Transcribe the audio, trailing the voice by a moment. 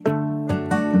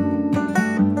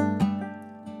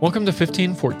Welcome to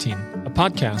 1514, a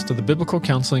podcast of the Biblical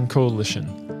Counseling Coalition.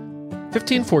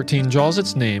 1514 draws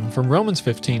its name from Romans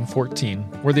 15:14,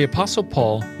 where the Apostle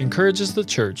Paul encourages the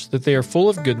church that they are full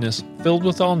of goodness, filled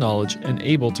with all knowledge, and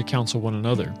able to counsel one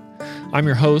another. I'm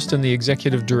your host and the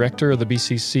Executive Director of the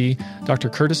BCC, Dr.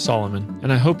 Curtis Solomon,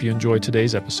 and I hope you enjoy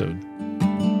today's episode.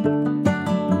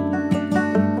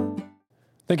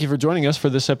 Thank you for joining us for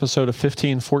this episode of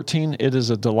 1514. It is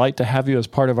a delight to have you as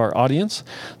part of our audience.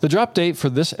 The drop date for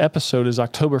this episode is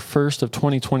October 1st of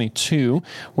 2022,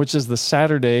 which is the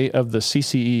Saturday of the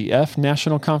CCEF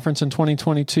National Conference in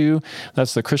 2022.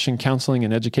 That's the Christian Counseling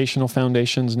and Educational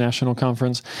Foundation's National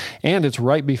Conference. And it's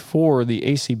right before the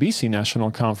ACBC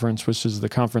National Conference, which is the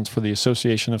conference for the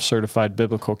Association of Certified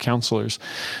Biblical Counselors.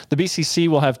 The BCC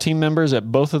will have team members at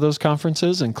both of those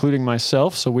conferences, including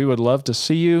myself, so we would love to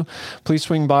see you. Please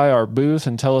swing by our booth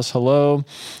and tell us hello,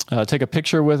 take a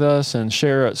picture with us, and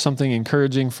share something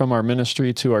encouraging from our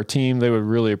ministry to our team. They would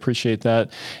really appreciate that.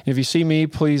 And if you see me,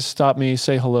 please stop me,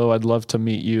 say hello. I'd love to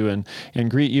meet you and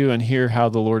greet you and hear how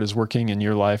the Lord is working in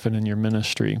your life and in your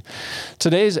ministry.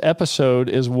 Today's episode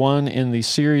is one in the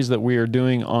series that we are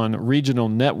doing on regional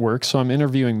networks. So I'm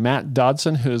interviewing Matt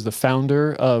Dodson, who is the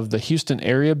founder of the Houston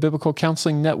Area Biblical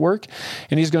Counseling Network,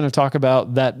 and he's going to talk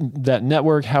about that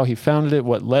network, how he founded it,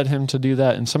 what led him to do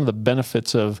that, and some of the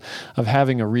benefits of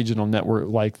having a regional network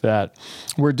like that.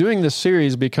 We're doing this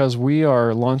series because we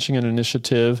are launching an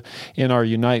initiative in our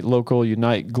Unite Local,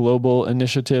 Unite Global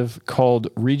initiative called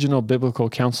Regional Biblical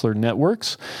Counselor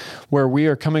Networks, where we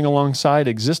are coming alongside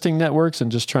existing networks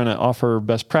and just trying to offer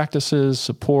best practices,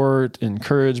 support,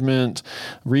 encouragement,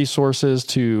 resources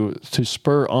to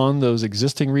spur on those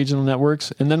existing regional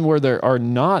networks. And then where there are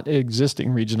not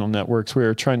existing regional networks, we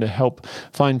are trying to help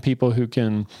find people who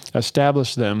can establish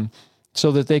them so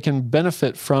that they can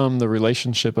benefit from the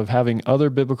relationship of having other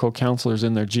biblical counselors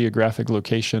in their geographic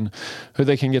location who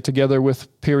they can get together with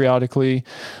periodically,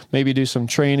 maybe do some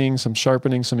training, some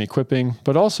sharpening, some equipping,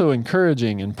 but also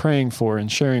encouraging and praying for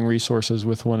and sharing resources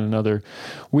with one another.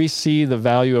 We see the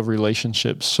value of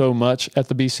relationships so much at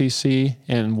the BCC,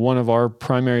 and one of our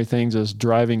primary things is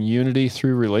driving unity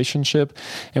through relationship,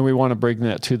 and we want to bring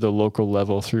that to the local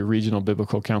level through regional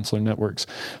biblical counselor networks.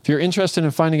 If you're interested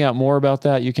in finding out more about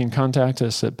that, you can contact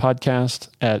us at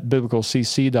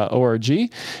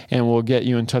podcast@biblicalcc.org, and we'll get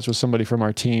you in touch with somebody from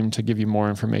our team to give you more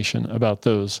information about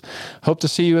those. Hope to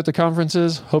see you at the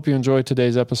conferences. Hope you enjoyed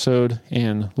today's episode,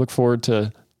 and look forward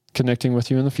to connecting with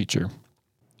you in the future.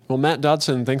 Well, Matt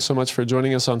Dodson, thanks so much for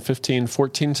joining us on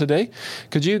 1514 today.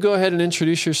 Could you go ahead and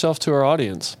introduce yourself to our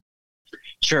audience?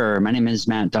 Sure. My name is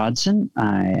Matt Dodson.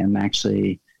 I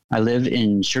live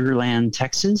in Sugar Land,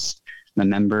 Texas. I'm a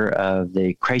member of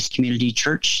the Christ Community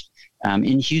Church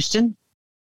in Houston,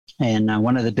 and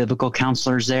one of the biblical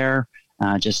counselors there.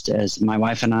 Just as my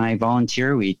wife and I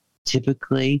volunteer, we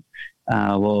typically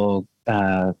will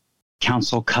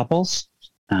counsel couples,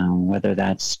 whether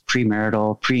that's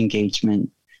premarital,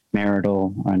 pre-engagement,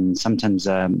 marital, and sometimes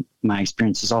my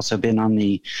experience has also been on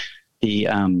the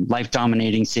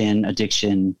life-dominating sin,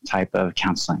 addiction type of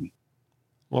counseling.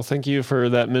 Well, thank you for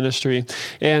that ministry.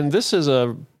 And this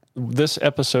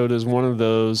episode is one of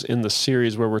those in the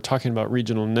series where we're talking about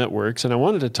regional networks. And I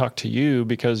wanted to talk to you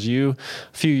because you,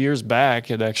 a few years back,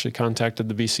 had actually contacted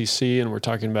the BCC, and we're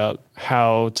talking about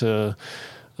how to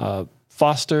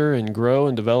foster and grow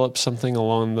and develop something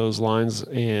along those lines.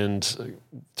 And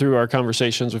through our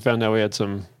conversations, we found out we had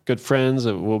some good friends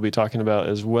that we'll be talking about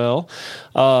as well.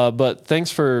 But thanks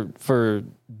for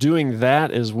doing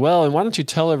that as well. And why don't you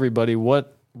tell everybody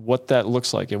what that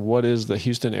looks like and what is the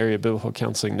Houston Area Biblical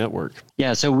Counseling Network?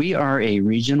 Yeah, so we are a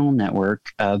regional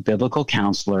network of biblical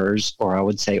counselors,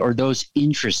 or those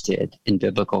interested in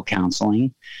biblical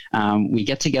counseling. We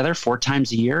get together 4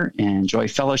 times a year and enjoy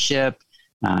fellowship,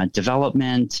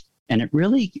 development, and it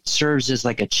really serves as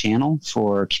like a channel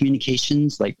for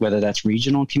communications, like whether that's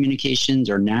regional communications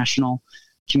or national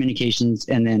communications,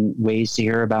 and then ways to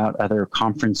hear about other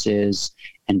conferences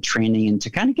and training, and to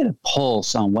kind of get a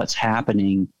pulse on what's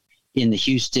happening in the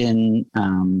Houston,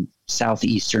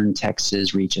 southeastern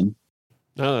Texas region.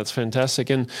 Oh, that's fantastic.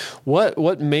 And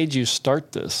what made you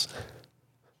start this?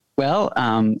 Well,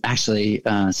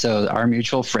 so our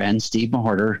mutual friend, Steve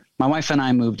Mahorter, my wife and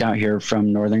I moved out here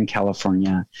from Northern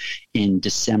California in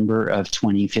December of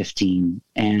 2015.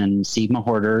 And Steve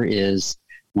Mahorter is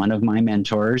one of my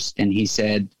mentors, and he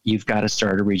said, "You've got to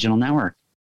start a regional network.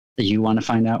 You want to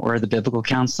find out where the biblical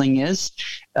counseling is,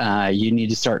 you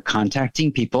need to start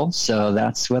contacting people." So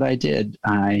that's what I did.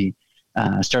 I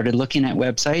started looking at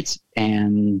websites,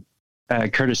 and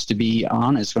Curtis, to be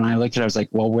honest, when I looked at it, I was like,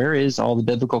 well, where is all the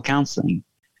biblical counseling?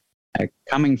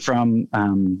 coming from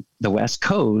the West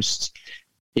Coast,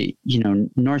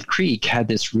 North Creek had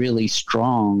this really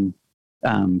strong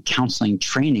counseling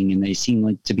training, and they seemed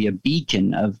like to be a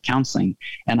beacon of counseling.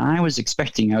 And I was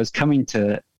coming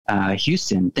to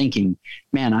Houston thinking,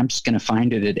 man, I'm just going to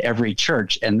find it at every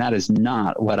church. And that is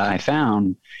not what I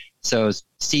found. So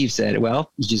Steve said,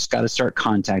 well, you just got to start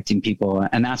contacting people.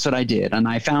 And that's what I did. And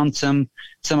I found some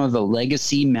of the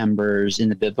legacy members in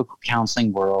the biblical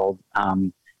counseling world.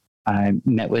 I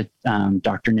met with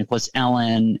Dr. Nicholas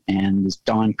Ellen and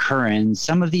Don Curran,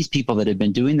 some of these people that had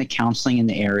been doing the counseling in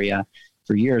the area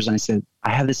for years. And I said,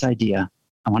 I have this idea.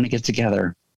 I want to get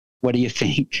together. What do you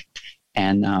think?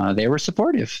 And they were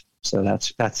supportive. So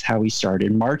that's how we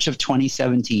started. March of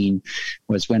 2017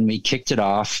 was when we kicked it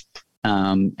off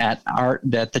at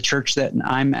the church that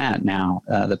I'm at now.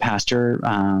 The pastor,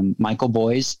 Michael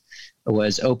Boyes,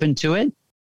 was open to it.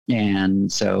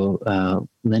 And so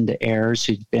Linda Ayers,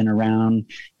 who'd been around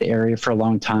the area for a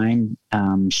long time,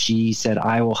 she said,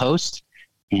 I will host.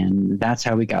 And that's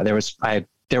how we got there.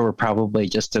 There were probably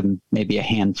just maybe a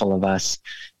handful of us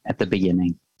at the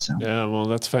beginning. So. Yeah, well,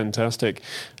 that's fantastic.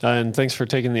 And thanks for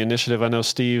taking the initiative. I know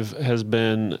Steve has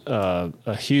been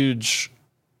a huge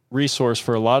resource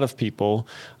for a lot of people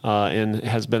and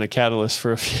has been a catalyst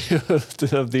for a few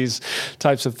of these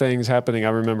types of things happening. I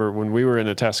remember when we were in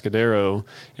Atascadero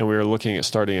and we were looking at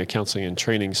starting a counseling and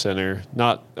training center,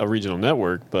 not a regional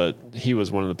network, but he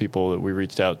was one of the people that we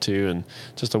reached out to, and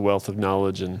just a wealth of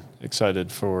knowledge, and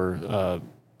excited for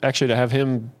actually to have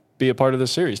him be a part of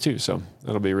this series too. So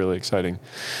that'll be really exciting.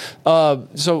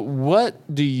 So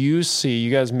what do you see?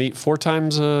 You guys meet 4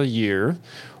 times a year.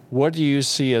 What do you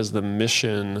see as the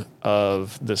mission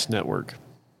of this network?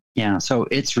 Yeah, so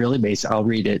it's really basic. I'll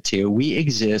read it to you. We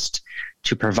exist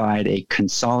to provide a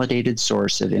consolidated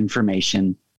source of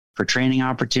information for training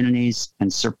opportunities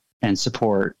and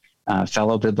support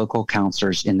fellow biblical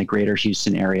counselors in the greater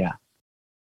Houston area.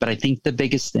 But I think the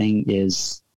biggest thing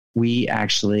is we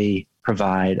actually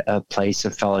provide a place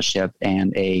of fellowship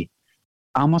and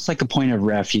almost like a point of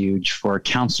refuge for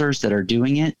counselors that are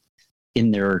doing it in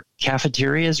their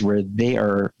cafeterias where they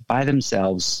are by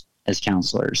themselves as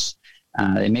counselors.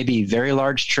 They may be very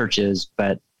large churches,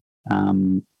 but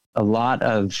there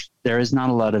is not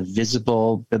a lot of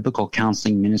visible biblical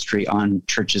counseling ministry on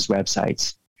churches'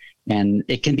 websites. And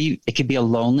it can be a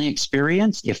lonely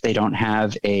experience if they don't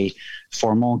have a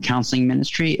formal counseling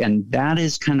ministry. And that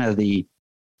is kind of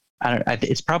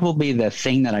it's probably the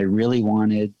thing that I really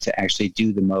wanted to actually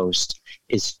do the most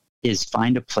is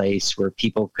find a place where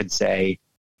people could say,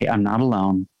 hey, I'm not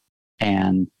alone,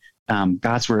 and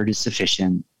God's word is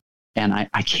sufficient, and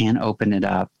I can open it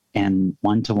up and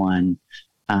one-to-one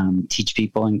teach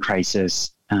people in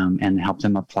crisis and help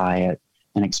them apply it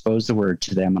and expose the word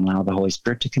to them and allow the Holy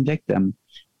Spirit to convict them.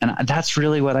 And that's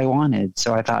really what I wanted.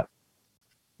 So I thought,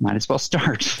 might as well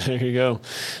start. There you go.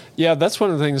 Yeah, that's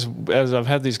one of the things, as I've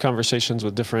had these conversations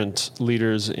with different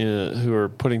leaders who are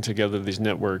putting together these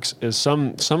networks, is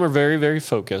some are very, very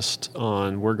focused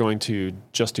on we're going to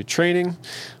just do training.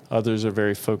 Others are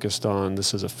very focused on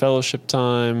this is a fellowship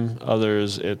time.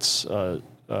 Others, it's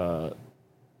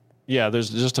there's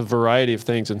just a variety of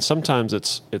things, and sometimes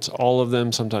it's all of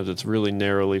them. Sometimes it's really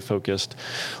narrowly focused.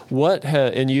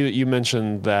 And you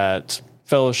mentioned that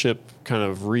fellowship kind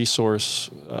of resource,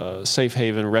 safe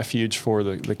haven, refuge for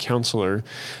the counselor.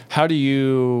 What do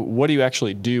you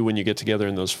actually do when you get together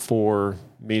in those 4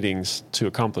 meetings to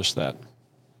accomplish that?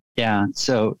 Yeah.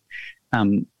 So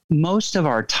most of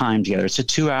our time together, it's a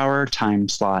 2-hour time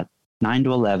slot, 9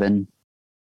 to 11.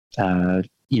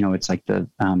 It's like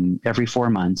every 4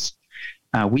 months.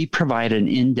 We provide an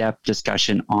in-depth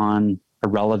discussion on a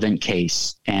relevant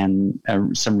case and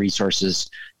some resources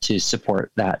to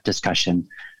support that discussion.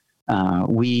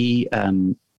 We, at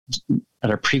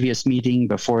our previous meeting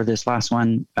before this last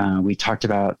one, we talked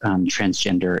about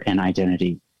transgender and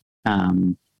identity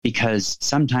because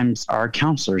sometimes our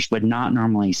counselors would not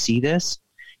normally see this.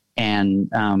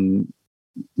 And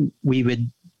we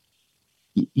would,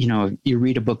 you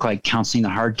read a book like Counseling the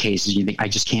Hard Cases, you think, I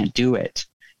just can't do it.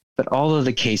 But all of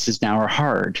the cases now are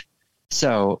hard.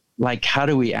 So how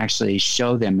do we actually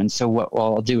show them? And so what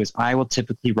I'll do is I will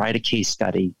typically write a case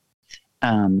study,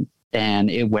 and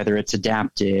whether it's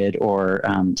adapted or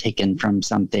taken from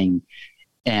something.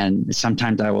 And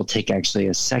sometimes I will take actually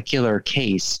a secular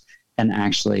case and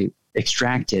actually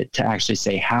extract it to actually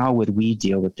say, how would we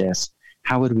deal with this?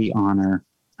 How would we honor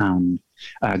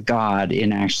God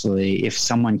in actually, if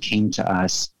someone came to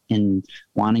us in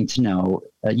wanting to know,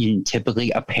 typically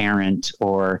a parent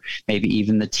or maybe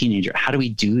even the teenager, how do we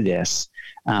do this?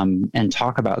 And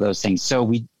talk about those things.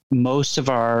 So most of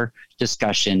our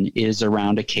discussion is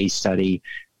around a case study.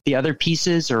 The other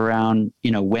pieces are around,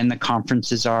 when the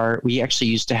conferences are. We actually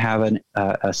used to have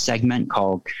a segment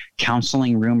called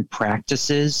Counseling Room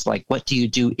Practices, like what do you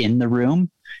do in the room,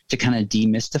 to kind of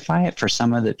demystify it for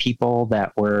some of the people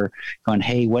that were going,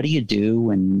 hey, what do you do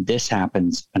when this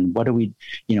happens? And what do we,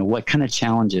 what kind of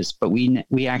challenges? But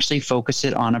we actually focus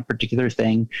it on a particular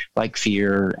thing like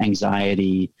fear,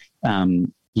 anxiety.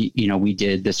 We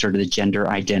did the sort of the gender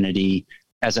identity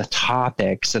as a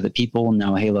topic so that people will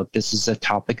know, hey, look, this is a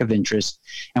topic of interest.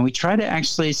 And we try to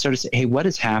actually sort of say, hey, what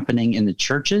is happening in the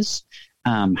churches?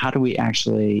 How do we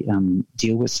actually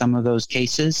deal with some of those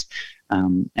cases?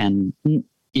 And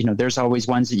there's always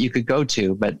ones that you could go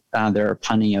to, but there are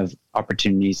plenty of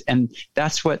opportunities. And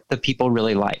that's what the people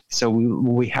really like. So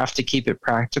we have to keep it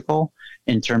practical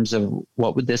in terms of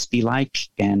what would this be like?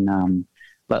 And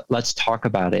let's talk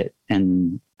about it.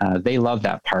 And they love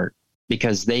that part,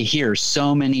 because they hear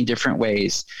so many different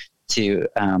ways to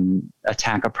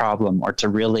attack a problem, or to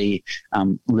really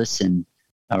listen,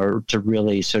 or to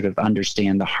really sort of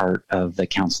understand the heart of the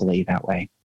counselee that way.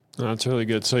 Oh, that's really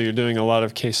good. So you're doing a lot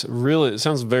of it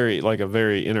sounds very like a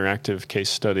very interactive case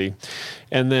study.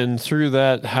 And then through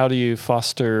that, how do you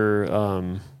foster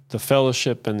the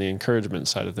fellowship and the encouragement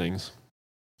side of things?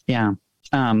 Yeah.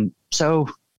 So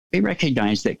we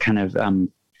recognize that kind of,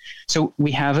 so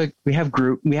we have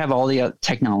all the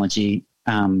technology.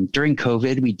 During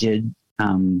COVID,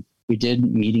 we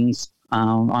did meetings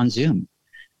on Zoom,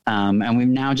 and we've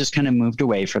now just kind of moved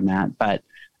away from that. But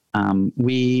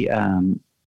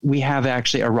we have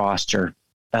actually a roster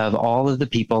of all of the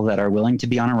people that are willing to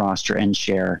be on a roster and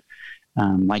share.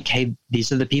 Like, hey,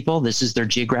 these are the people. This is their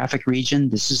geographic region.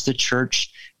 This is the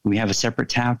church. We have a separate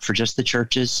tab for just the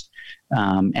churches.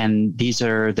 And these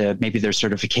are maybe their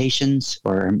certifications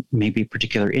or maybe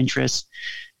particular interests.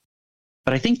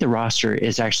 But I think the roster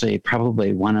is actually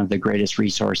probably one of the greatest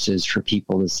resources for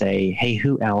people to say, hey,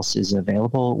 who else is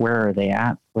available? Where are they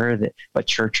at? What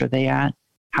church are they at?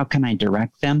 How can I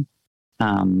direct them?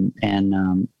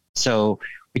 So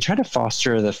we try to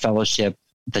foster the fellowship,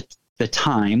 the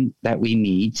time that we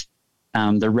meet,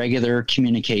 the regular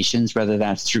communications, whether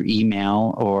that's through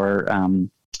email or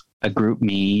a group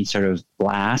me sort of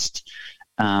blast.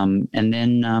 And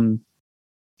then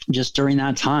just during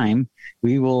that time,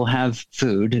 we will have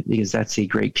food, because that's a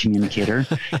great communicator,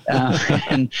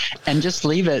 and just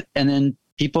leave it. And then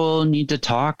people need to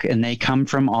talk, and they come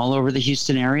from all over the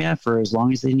Houston area for as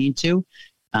long as they need to.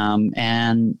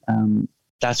 And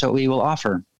that's what we will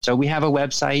offer. So we have a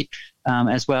website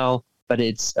as well, but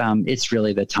it's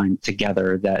really the time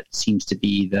together that seems to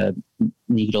be the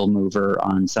needle mover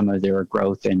on some of their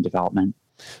growth and development.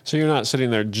 So you're not sitting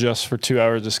there just for 2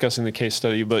 hours discussing the case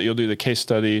study, but you'll do the case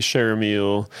study, share a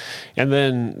meal, and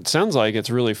then it sounds like it's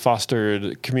really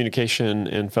fostered communication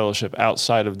and fellowship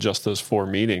outside of just those 4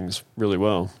 meetings really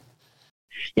well.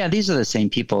 Yeah, these are the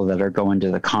same people that are going to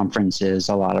the conferences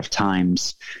a lot of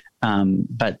times.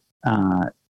 But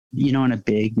in a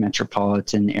big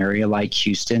metropolitan area like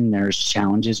Houston, there's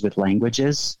challenges with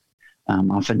languages.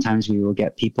 Oftentimes we will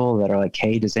get people that are like,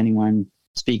 hey, does anyone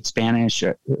speak Spanish? These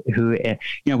are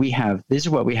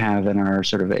what we have in our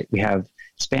we have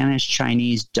Spanish,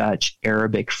 Chinese, Dutch,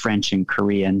 Arabic, French, and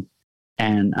Korean.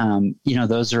 And,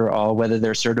 those are all, whether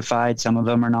they're certified, some of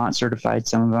them are not certified,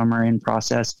 some of them are in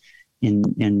process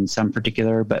in some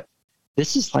particular, but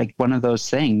this is like one of those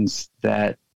things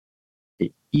that,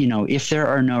 if there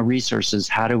are no resources,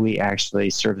 how do we actually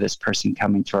serve this person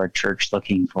coming to our church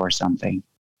looking for something?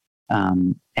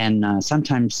 And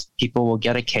sometimes people will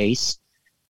get a case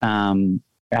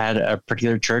at a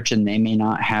particular church, and they may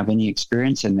not have any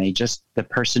experience, and the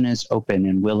person is open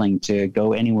and willing to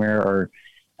go anywhere.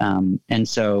 And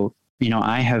so,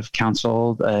 I have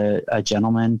counseled a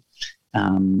gentleman,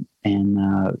 and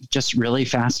just really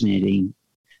fascinating.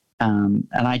 And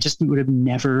I just would have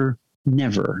never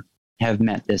have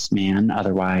met this man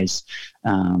otherwise.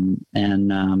 And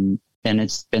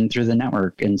it's been through the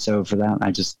network. And so for that,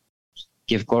 I just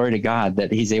give glory to God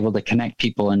that he's able to connect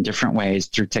people in different ways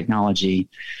through technology,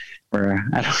 where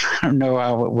I don't know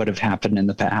how it would have happened in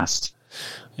the past.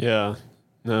 Yeah,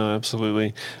 no,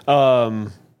 absolutely.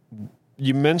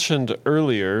 You mentioned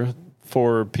earlier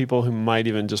for people who might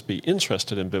even just be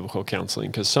interested in biblical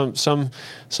counseling, because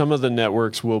some of the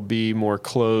networks will be more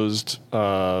closed,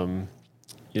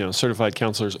 certified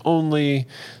counselors only,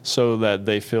 so that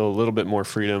they feel a little bit more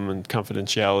freedom and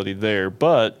confidentiality there.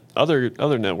 But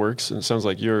other networks, and it sounds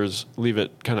like yours, leave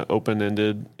it kind of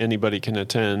open-ended. Anybody can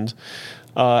attend.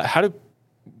 How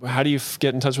do you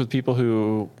get in touch with people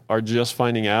who are just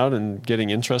finding out and getting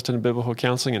interested in biblical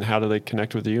counseling, and how do they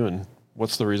connect with you and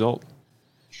what's the result?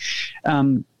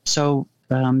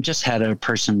 Just had a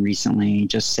person recently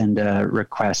just send a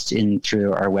request in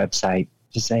through our website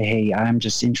to say, hey, I'm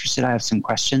just interested. I have some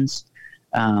questions,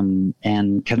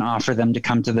 and can offer them to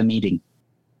come to the meeting.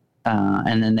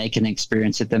 And then they can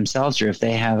experience it themselves, or if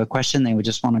they have a question they would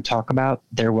just want to talk about,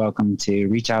 they're welcome to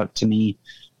reach out to me,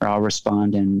 or I'll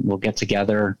respond and we'll get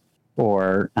together,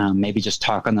 or maybe just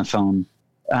talk on the phone.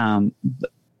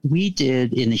 We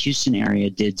did in the Houston area,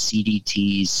 did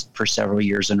CDTs for several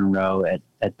years in a row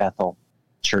at Bethel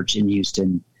Church in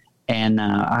Houston. And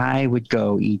I would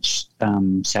go each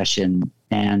session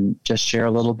and just share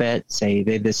a little bit, say,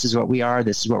 this is what we are,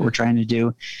 this is what we're trying to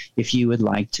do. If you would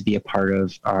like to be a part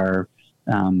of our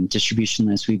distribution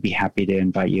list, we'd be happy to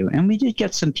invite you. And we did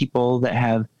get some people that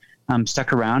have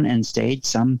stuck around and stayed,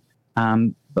 some,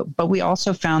 but we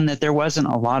also found that there wasn't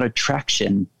a lot of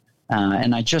traction.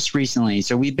 And I just recently,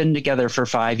 so we've been together for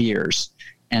 5 years.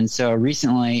 And so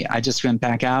recently I just went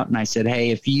back out and I said,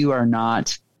 hey,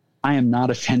 I am not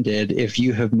offended if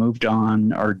you have moved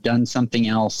on or done something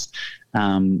else.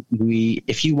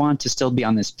 If you want to still be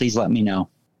on this, please let me know.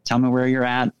 Tell me where you're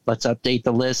at. Let's update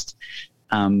the list.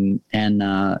 And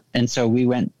so we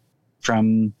went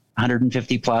from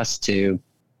 150 plus to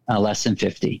less than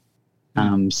 50.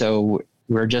 So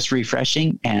we're just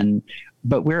refreshing,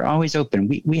 but we're always open.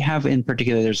 We have, in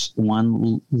particular, there's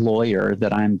one lawyer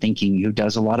that I'm thinking who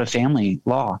does a lot of family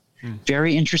law,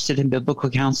 very interested in biblical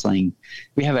counseling.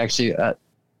 We have actually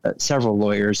several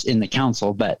lawyers in the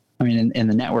council, but I mean, in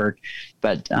the network,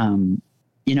 but,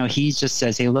 he just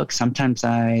says, hey, look, sometimes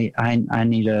I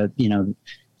need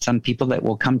some people that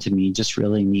will come to me just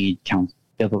really need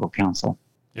biblical counsel.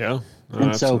 Yeah. And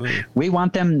absolutely. So we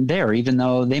want them there, even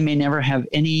though they may never have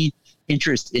any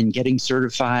interest in getting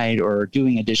certified or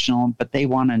doing additional, but they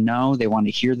want to know, they want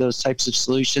to hear those types of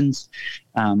solutions.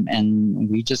 And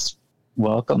we just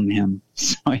welcome him.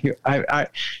 So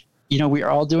we are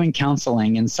all doing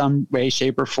counseling in some way,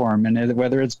 shape, or form. And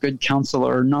whether it's good counsel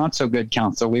or not so good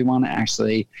counsel, we want to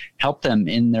actually help them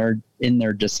in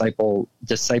their disciple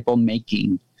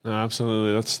making. No,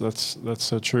 absolutely. That's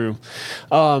so true.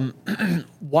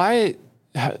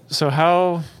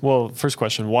 First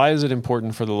question, why is it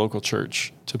important for the local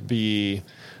church to be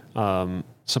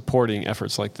supporting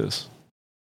efforts like this?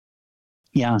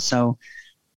 Yeah. So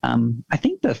I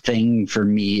think the thing for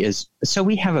me is, so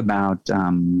we have about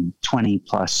 20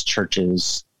 plus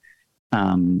churches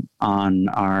on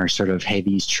our sort of, hey,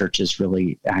 these churches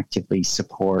really actively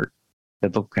support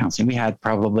biblical counseling. We had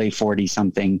probably 40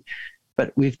 something,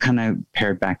 but we've kind of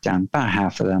pared back down about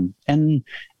half of them. And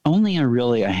only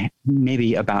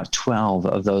maybe about 12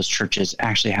 of those churches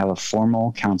actually have a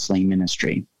formal counseling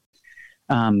ministry.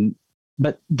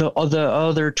 But the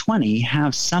other 20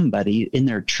 have somebody in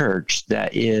their church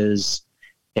that is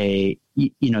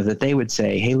that they would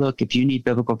say, hey, look, if you need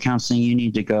biblical counseling, you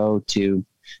need to go to,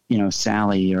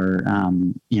 Sally or,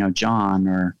 John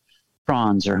or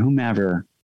Franz or whomever.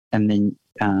 And then,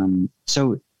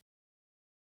 so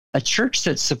a church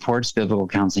that supports biblical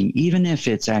counseling, even if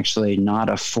it's actually not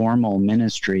a formal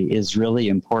ministry, is really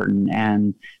important.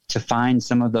 And to find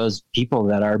some of those people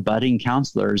that are budding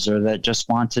counselors or that just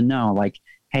want to know, like,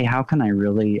 hey, how can I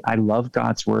love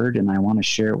God's word and I want to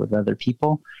share it with other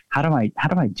people. How do I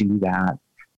do that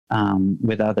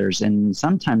with others? And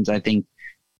sometimes I think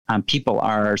people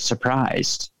are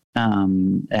surprised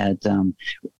now.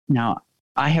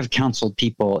 I have counseled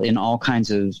people in all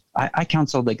kinds of, I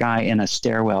counseled a guy in a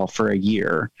stairwell for a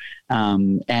year.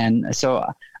 And so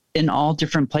in all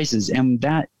different places, and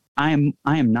that I am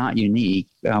not unique.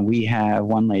 We have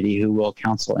one lady who will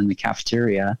counsel in the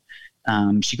cafeteria.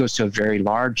 She goes to a very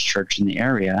large church in the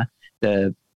area.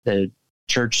 The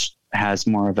church has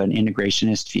more of an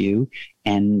integrationist view,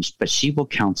 but she will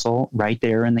counsel right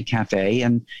there in the cafe.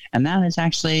 And that is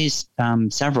actually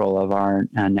several of our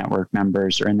network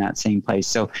members are in that same place.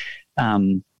 So,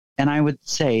 and I would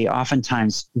say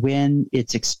oftentimes when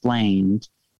it's explained,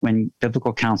 when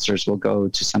biblical counselors will go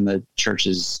to some of the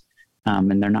churches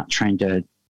and they're not trying to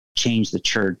change the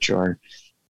church, or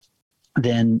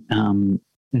then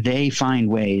they find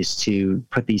ways to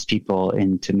put these people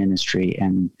into ministry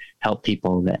and help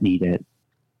people that need it.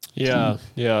 Yeah.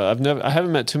 Yeah. I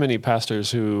haven't met too many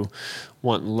pastors who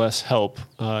want less help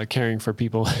caring for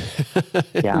people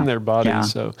in their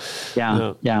bodies. Yeah.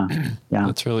 So yeah.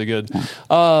 That's really good.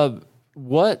 Yeah.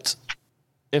 What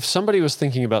if somebody was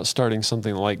thinking about starting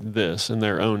something like this in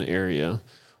their own area?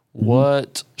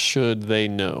 What should they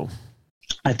know?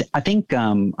 I think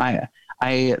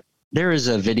there is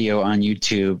a video on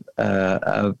YouTube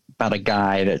about a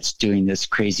guy that's doing this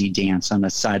crazy dance on the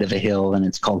side of a hill, and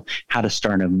it's called How to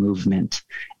Start a Movement.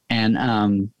 And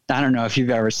I don't know if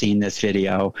you've ever seen this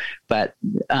video, but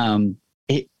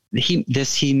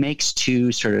he makes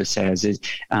two sort of says is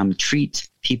treat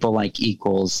people like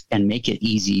equals and make it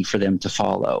easy for them to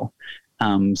follow.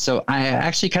 So I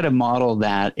actually kind of model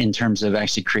that in terms of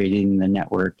actually creating the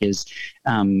network is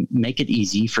make it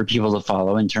easy for people to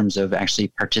follow in terms of actually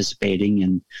participating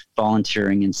and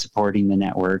volunteering and supporting the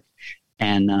network.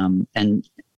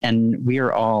 And we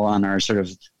are all on our sort of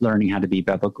learning how to be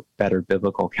better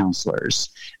biblical counselors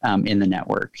in the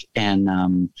network.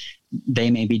 And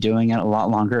they may be doing it a lot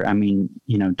longer. I mean,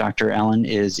 Dr. Ellen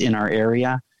is in our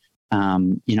area.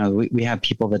 We have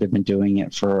people that have been doing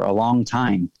it for a long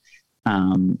time.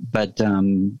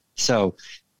 So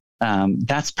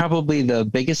that's probably the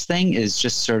biggest thing is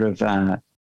just sort of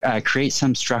create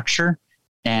some structure.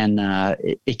 And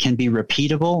it can be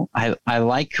repeatable. I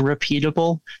like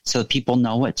repeatable so people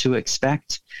know what to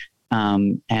expect.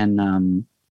 I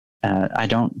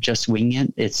don't just wing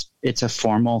it. It's a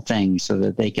formal thing so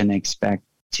that they can expect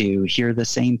to hear the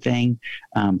same thing,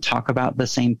 talk about the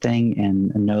same thing,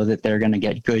 and know that they're going to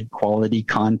get good quality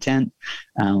content.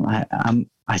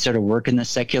 I sort of work in the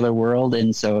secular world,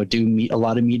 and so do a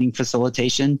lot of meeting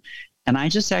facilitation. And I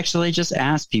just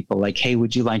ask people like, hey,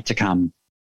 would you like to come?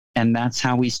 And that's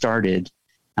how we started.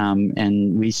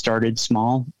 And we started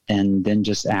small and then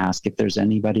just ask if there's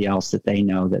anybody else that they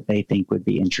know that they think would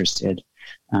be interested.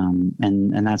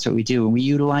 And that's what we do. And we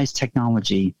utilize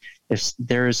technology. If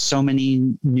there's so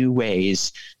many new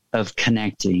ways of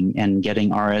connecting and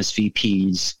getting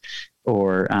RSVPs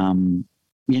or,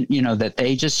 that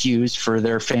they just use for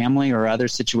their family or other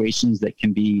situations that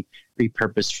can be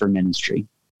repurposed for ministry.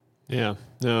 Yeah,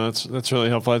 no, that's really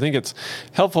helpful. I think it's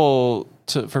helpful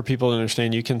for people to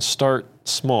understand you can start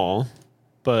small,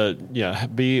 but yeah,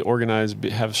 be organized,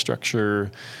 have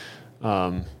structure,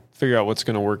 figure out what's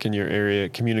going to work in your area,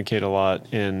 communicate a lot,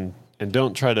 and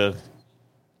don't try to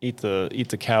eat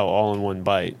the cow all in one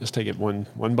bite. Just take it one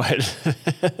bite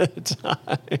at a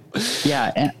time.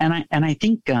 Yeah, and I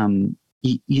think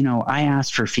I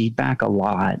ask for feedback a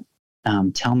lot.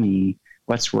 Tell me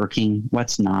what's working,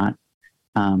 what's not.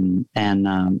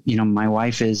 My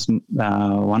wife is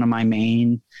one of my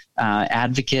main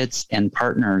advocates and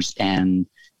partners, and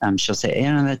she'll say,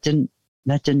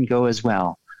 that didn't go as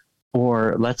well,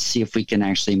 or let's see if we can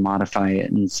actually modify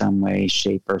it in some way,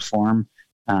 shape, or form.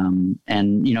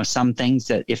 Some things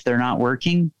that if they're not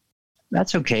working,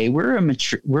 that's okay. We're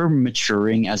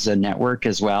maturing as a network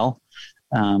as well,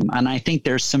 and I think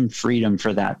there's some freedom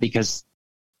for that because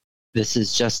this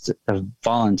is just a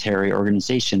voluntary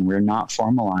organization. We're not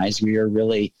formalized. We are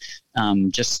really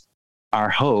just our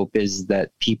hope is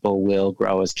that people will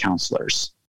grow as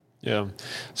counselors. Yeah.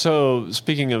 So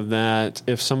speaking of that,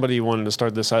 if somebody wanted to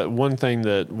start this, one thing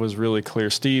that was really clear,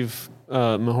 Steve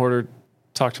Mahorter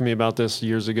talked to me about this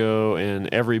years ago, and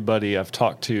everybody I've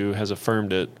talked to has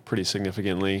affirmed it pretty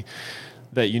significantly,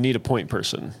 that you need a point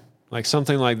person. Like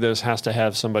something like this has to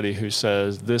have somebody who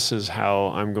says, this is how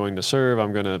I'm going to serve.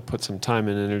 I'm going to put some time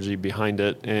and energy behind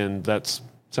it. And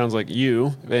sounds like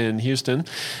you in Houston.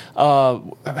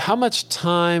 How much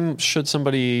time should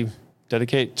somebody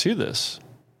dedicate to this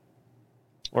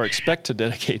or expect to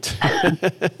dedicate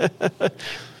to?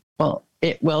 Well,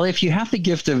 if you have the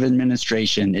gift of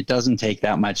administration, it doesn't take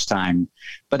that much time.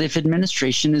 But if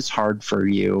administration is hard for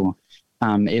you,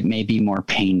 it may be more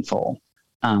painful.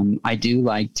 I do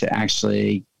like to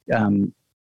actually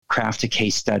craft a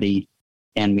case study,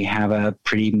 and we have a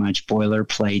pretty much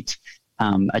boilerplate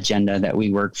agenda that we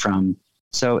work from.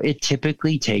 So it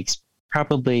typically takes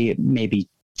probably maybe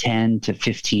 10 to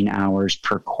 15 hours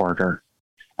per quarter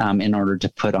in order to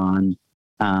put on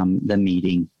the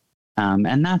meeting.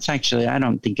 And that's actually, I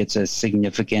don't think it's a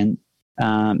significant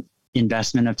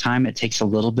investment of time. It takes a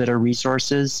little bit of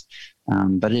resources,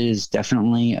 but it is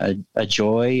definitely a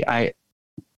joy. I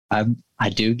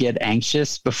do get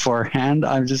anxious beforehand.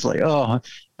 I'm just like,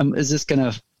 is this going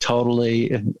to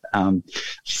totally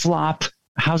flop?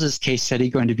 How's this case study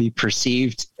going to be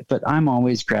perceived? But I'm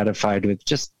always gratified with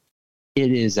it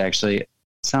is actually,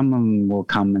 someone will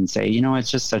come and say,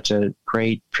 it's just such a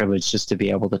great privilege just to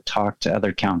be able to talk to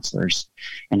other counselors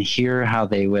and hear how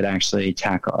they would actually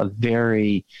tackle a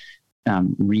very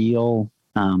real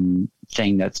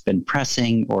thing that's been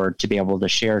pressing, or to be able to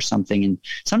share something. And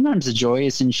sometimes the joy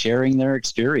is in sharing their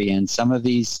experience. Some of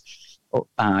these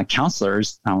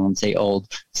counselors, I won't say old,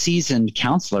 seasoned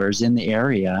counselors in the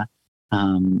area,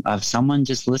 of someone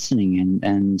just listening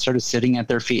and sort of sitting at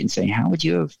their feet and saying, how would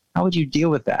you deal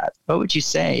with that? What would you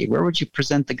say? Where would you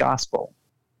present the gospel?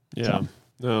 Yeah.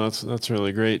 No, that's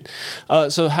really great.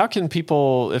 So how can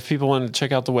people, if people want to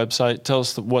check out the website, tell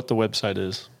us what the website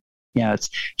is. Yeah, it's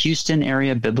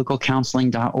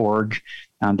HoustonAreaBiblicalCounseling.org.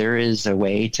 There is a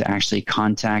way to actually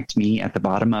contact me at the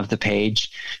bottom of the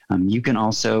page. You can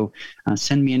also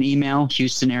send me an email,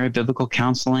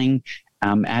 HoustonAreaBiblicalCounseling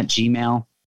at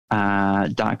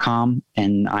gmail.com,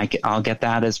 and I'll get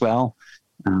that as well.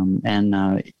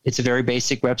 It's a very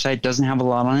basic website. It doesn't have a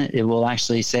lot on it. It will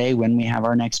actually say when we have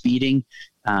our next meeting,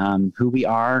 who we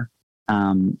are,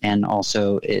 and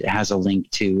also it has a link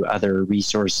to other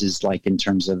resources, like in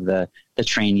terms of the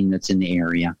training that's in the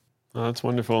area. Oh, that's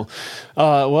wonderful.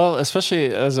 Well,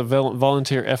 especially as a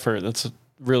volunteer effort, that's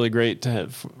really great to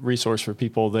have resource for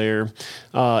people there.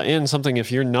 And something,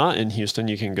 if you're not in Houston,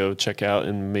 you can go check out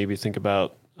and maybe think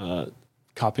about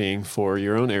copying for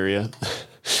your own area.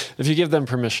 If you give them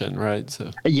permission, right?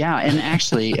 So yeah, and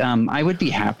actually, I would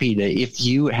be happy to, if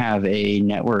you have a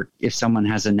network, if someone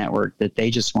has a network that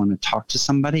they just want to talk to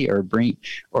somebody or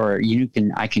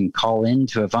I can call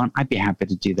into a phone. I'd be happy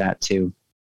to do that too,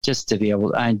 just to be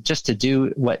able, just to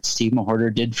do what Steve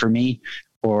Mahorter did for me,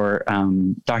 or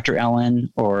Dr.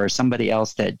 Ellen, or somebody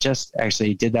else that just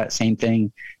actually did that same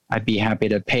thing. I'd be happy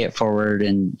to pay it forward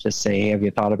and just say, hey, have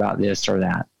you thought about this or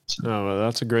that? Oh, well,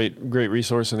 that's a great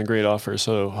resource and a great offer.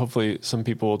 So hopefully some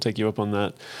people will take you up on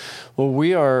that. Well,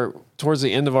 we are towards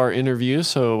the end of our interview.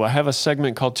 So I have a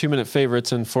segment called 2-Minute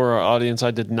Favorites. And for our audience,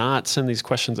 I did not send these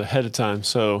questions ahead of time.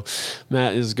 So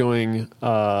Matt is going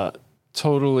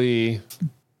totally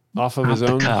off of his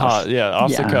own hot. Yeah,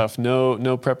 off the cuff.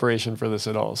 No preparation for this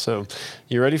at all. So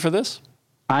you ready for this?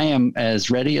 I am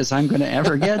as ready as I'm going to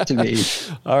ever get to be.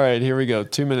 All right, here we go.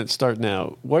 2 minutes start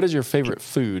now. What is your favorite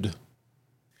food?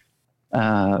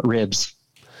 Ribs.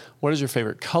 What is your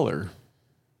favorite color?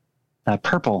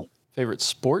 Purple. Favorite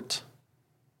sport?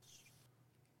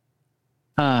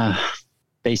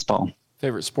 Baseball.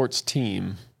 Favorite sports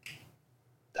team?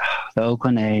 The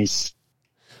Oakland A's.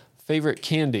 Favorite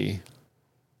candy?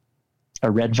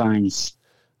 Red Vines.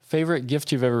 Favorite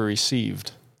gift you've ever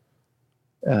received?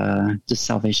 Does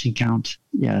salvation count?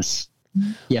 Yes.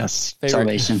 Yes.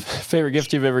 Salvation. Favorite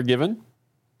gift you've ever given?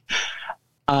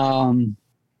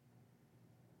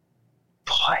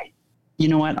 Boy, you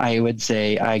know what? I would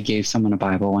say I gave someone a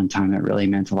Bible one time. It really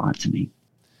meant a lot to me.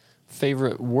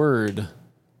 Favorite word?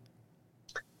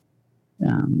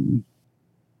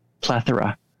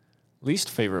 Plethora. Least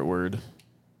favorite word?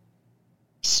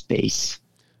 Space.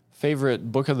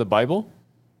 Favorite book of the Bible?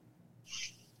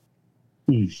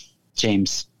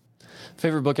 James.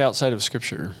 Favorite book outside of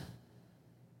Scripture?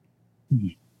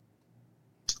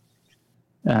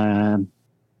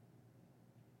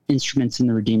 Instruments in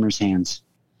the Redeemer's Hands.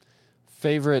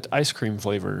 Favorite ice cream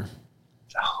flavor?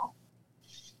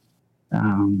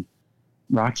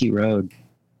 Rocky Road.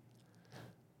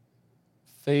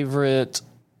 Favorite,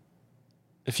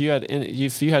 if you had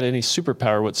any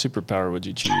superpower, what superpower would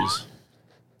you choose?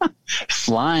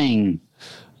 Flying.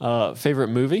 Favorite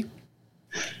movie?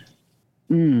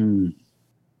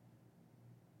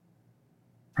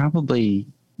 Probably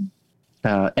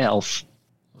Elf.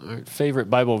 All right. Favorite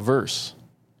Bible verse?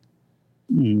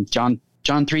 John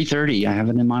 3:30. I have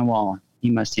it in my wall. He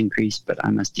must increase, but I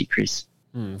must decrease.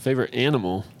 Favorite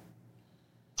animal?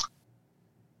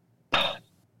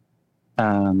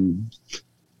 A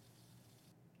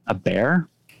bear.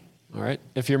 All right.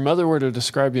 If your mother were to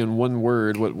describe you in one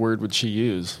word, what word would she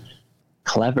use?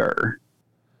 Clever.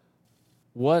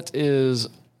 What is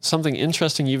something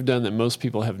interesting you've done that most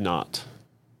people have not?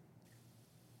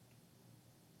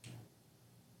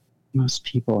 Most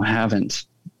people haven't.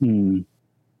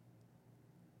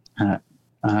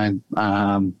 I've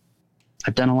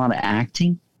done a lot of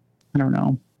acting. I don't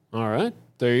know. All right.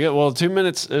 There you go. Well, 2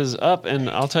 minutes is up, and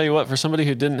I'll tell you what, for somebody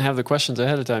who didn't have the questions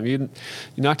ahead of time, you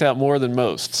knocked out more than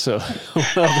most. So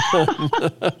well done.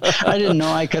 I didn't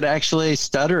know I could actually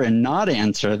stutter and not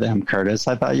answer them, Curtis.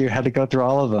 I thought you had to go through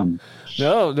all of them.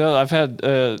 No, I've had,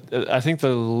 I think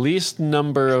the least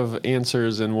number of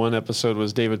answers in one episode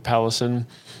was David Powlison,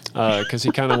 because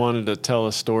he kind of wanted to tell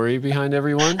a story behind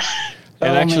everyone.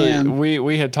 And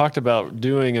we had talked about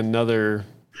doing another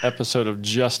episode of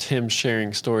just him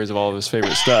sharing stories of all of his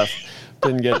favorite stuff.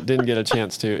 Didn't get a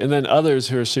chance to. And then others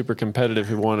who are super competitive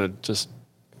who want to just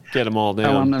get them all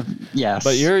down. Yes.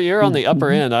 But you're on the upper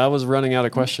end. I was running out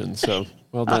of questions, so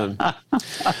well done.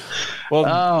 Well,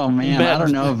 oh man, I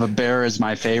don't know if a bear is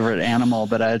my favorite animal,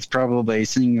 but it's probably,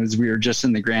 seeing as we were just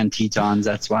in the Grand Tetons,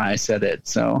 that's why I said it.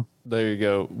 So there you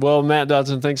go. Well, Matt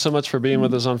Dodson, thanks so much for being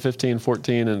with us on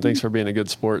 1514, and thanks for being a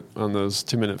good sport on those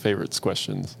 2-minute favorites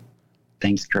questions.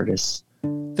 Thanks, Curtis.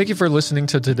 Thank you for listening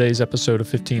to today's episode of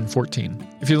 1514.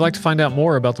 If you'd like to find out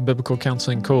more about the Biblical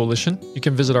Counseling Coalition, you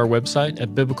can visit our website at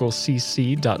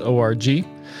biblicalcc.org.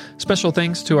 Special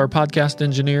thanks to our podcast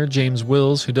engineer, James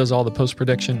Wills, who does all the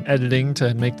post-production editing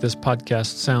to make this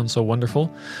podcast sound so wonderful.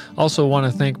 Also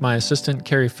want to thank my assistant,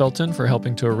 Carrie Felton, for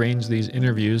helping to arrange these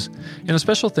interviews. And a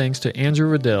special thanks to Andrew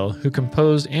Riddell, who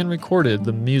composed and recorded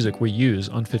the music we use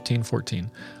on 1514.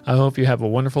 I hope you have a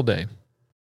wonderful day.